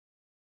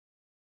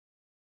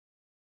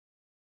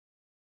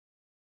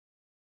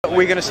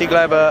we're going to see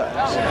Glaber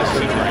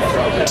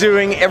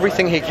doing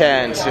everything he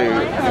can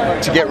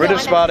to get rid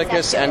of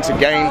Spartacus and to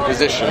gain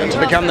position and to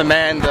become the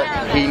man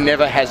that he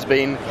never has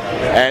been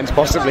and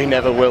possibly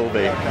never will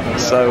be.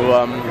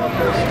 So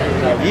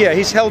yeah,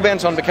 he's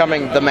hell-bent on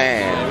becoming the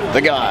man,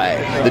 the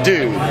guy, the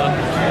dude.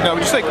 Now,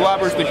 would you say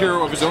Glaber's the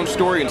hero of his own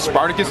story and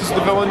Spartacus is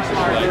the villain?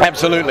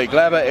 Absolutely.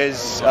 Glaber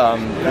is,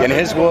 in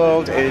his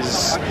world,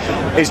 is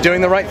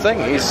doing the right thing.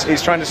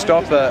 He's trying to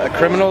stop a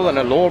criminal and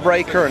a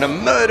lawbreaker and a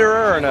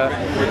murderer and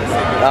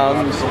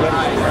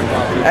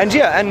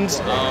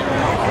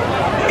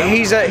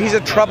he's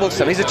a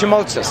troublesome. He's a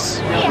tumultus,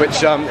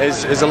 which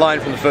is a line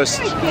from the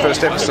first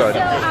episode.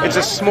 It's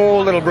a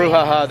small little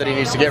brouhaha that he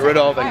needs to get rid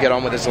of and get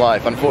on with his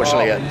life.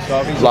 Unfortunately,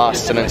 it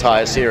lasts an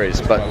entire series,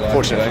 but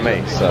fortunate for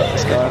me. So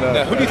it's good.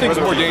 Now, who do you think is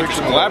more dangerous,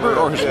 Glaber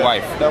or his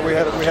wife?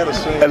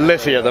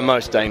 Lithia, the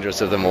most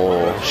dangerous of them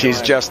all.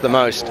 She's just the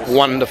most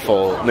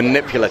wonderful,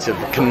 manipulative,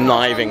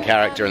 conniving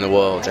character in the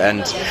world,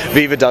 and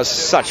Viva does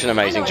such an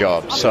amazing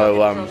job.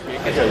 So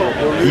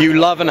you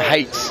love and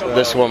hate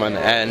this woman,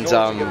 and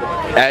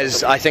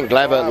as I think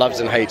Glaber loves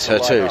and hates her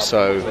too.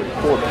 So,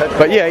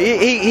 but yeah,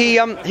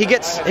 he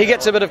gets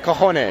a bit of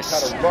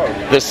cojones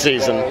this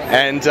season,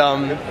 and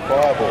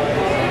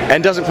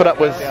doesn't put up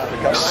with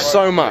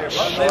so much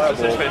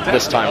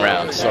this time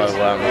round. So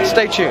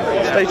stay tuned.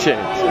 Stay tuned.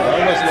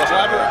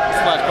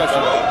 Last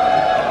question.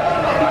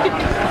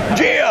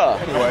 Yeah.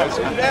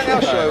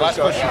 Last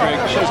question, Greg.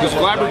 Does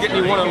Glaber get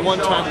any one-on-one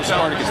time with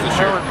Spartacus this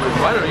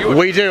year?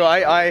 We do.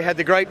 I had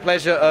the great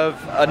pleasure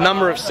of a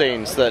number of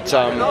scenes that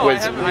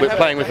with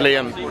playing with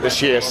Liam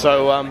this year.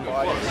 So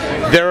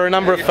there are a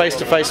number of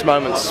face-to-face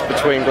moments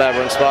between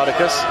Glaber and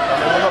Spartacus.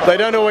 They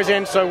don't always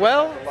end so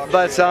well,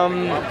 but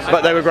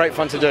they were great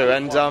fun to do,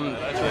 and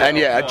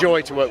yeah, a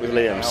joy to work with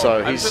Liam.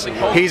 So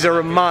he's a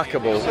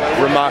remarkable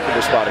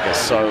Spartacus.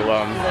 So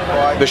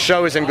the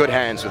show is in good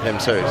hands with him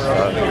too.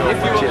 So,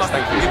 cheers,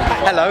 thank you.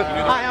 Hello.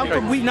 Hi, I'm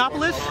from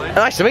Wheatonpolis.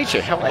 Nice to meet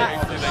you. How are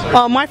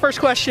you? My first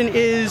question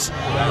is,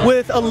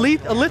 with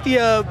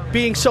Alethea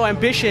being so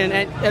ambitious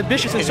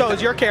and so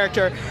is your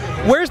character,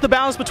 where's the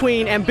balance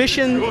between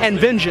ambition and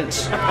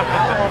vengeance?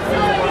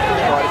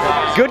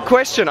 Good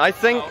question. I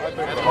think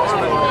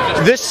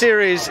this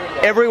series,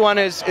 everyone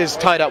is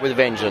tied up with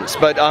vengeance,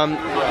 but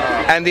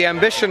and the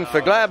ambition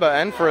for Glaber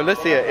and for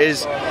Alethea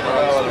is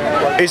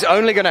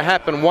only going to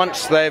happen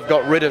once they've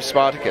got rid of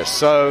Spartacus.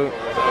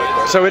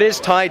 So it is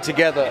tied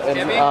together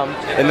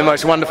in the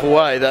most wonderful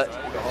way that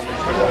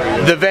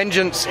the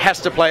vengeance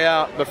has to play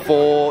out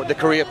before the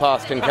career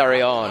path can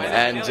carry on,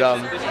 and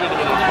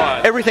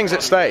everything's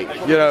at stake.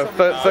 You know,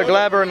 for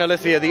Glaber and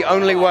Alethea, the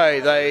only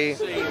way they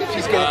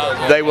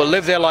will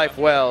live their life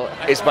well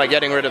is by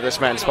getting rid of this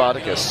man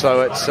Spartacus.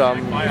 So it's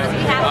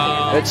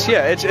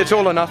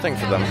all or nothing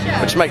for them,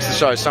 which makes the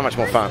show so much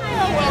more fun.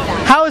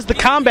 How has the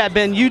combat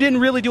been? You didn't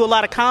really do a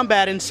lot of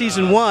combat in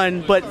season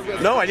 1, but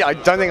no, I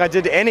don't think I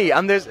did any.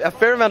 There's a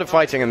fair amount of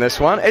fighting in this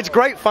one. It's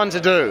great fun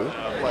to do.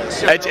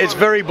 It's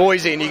very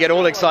Boise and you get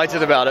all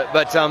excited about it,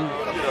 but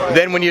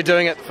then when you're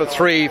doing it for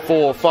 3,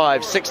 4,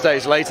 5, 6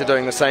 days later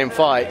doing the same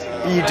fight,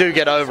 you do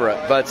get over it.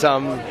 But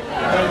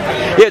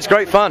yeah, it's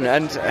great fun,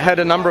 and had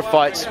a number of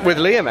fights with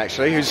Liam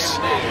actually, who's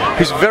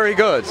very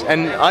good,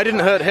 and I didn't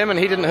hurt him and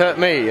he didn't hurt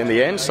me in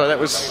the end, so that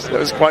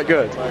was quite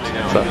good.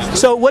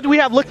 So what do we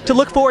have to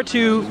look forward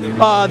to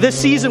this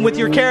season with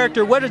your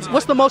character?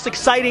 What's the most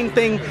exciting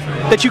thing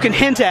that you can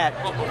hint at?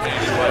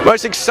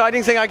 Most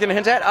exciting thing I can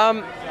hint at?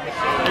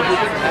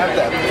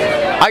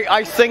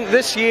 I think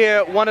this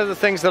year one of the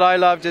things that I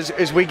loved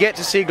is we get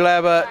to see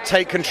Glaber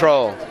take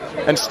control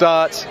and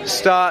start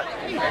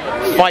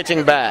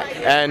fighting back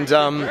and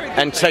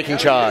taking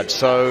charge.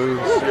 So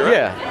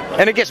yeah,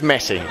 and it gets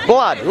messy,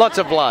 lots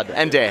of blood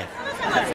and death.